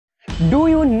Do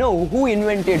you know who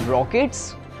invented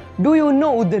rockets? Do you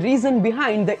know the reason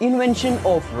behind the invention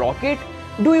of rocket?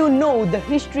 Do you know the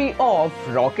history of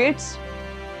rockets?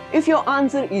 If your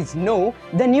answer is no,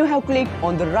 then you have clicked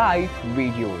on the right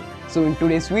video. So in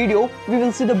today's video, we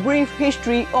will see the brief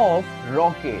history of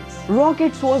rockets.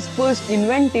 Rockets was first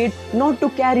invented not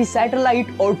to carry satellite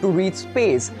or to reach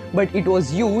space, but it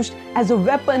was used as a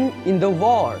weapon in the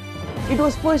war. It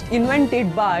was first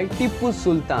invented by Tipu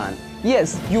Sultan.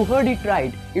 Yes, you heard it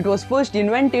right. It was first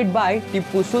invented by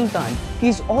Tipu Sultan. He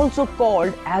is also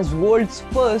called as world's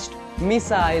first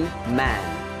missile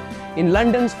man. In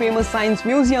London's famous Science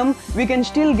Museum, we can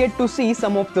still get to see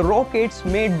some of the rockets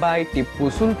made by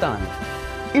Tipu Sultan.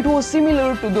 It was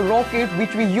similar to the rocket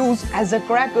which we use as a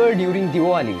cracker during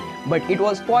Diwali, but it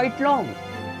was quite long.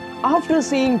 After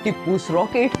seeing Tipu's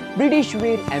rocket, British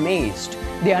were amazed.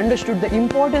 They understood the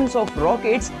importance of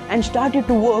rockets and started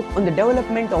to work on the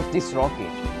development of this rocket.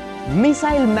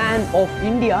 Missile Man of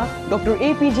India, Dr.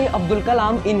 APJ Abdul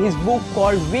Kalam, in his book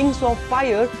called Wings of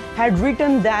Fire, had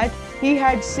written that he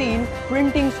had seen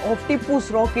printings of Tipu's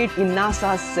rocket in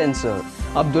NASA's sensor.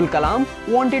 Abdul Kalam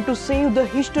wanted to save the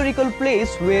historical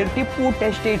place where Tipu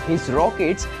tested his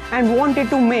rockets and wanted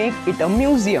to make it a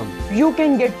museum. You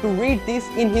can get to read this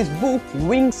in his book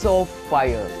Wings of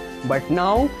Fire. But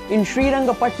now, in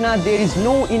Srirangapatna, there is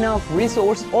no enough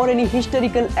resource or any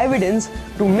historical evidence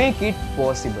to make it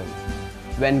possible.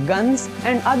 When guns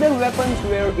and other weapons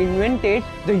were invented,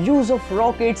 the use of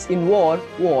rockets in war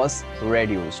was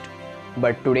reduced.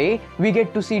 But today, we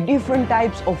get to see different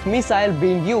types of missile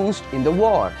being used in the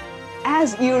war.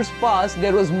 As years passed,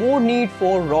 there was more need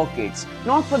for rockets,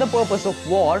 not for the purpose of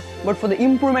war, but for the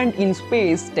improvement in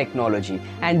space technology.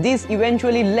 And this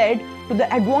eventually led to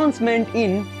the advancement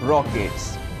in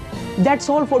rockets. That's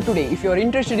all for today. If you are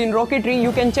interested in rocketry,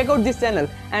 you can check out this channel.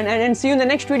 And see you in the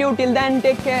next video. Till then,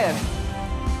 take care.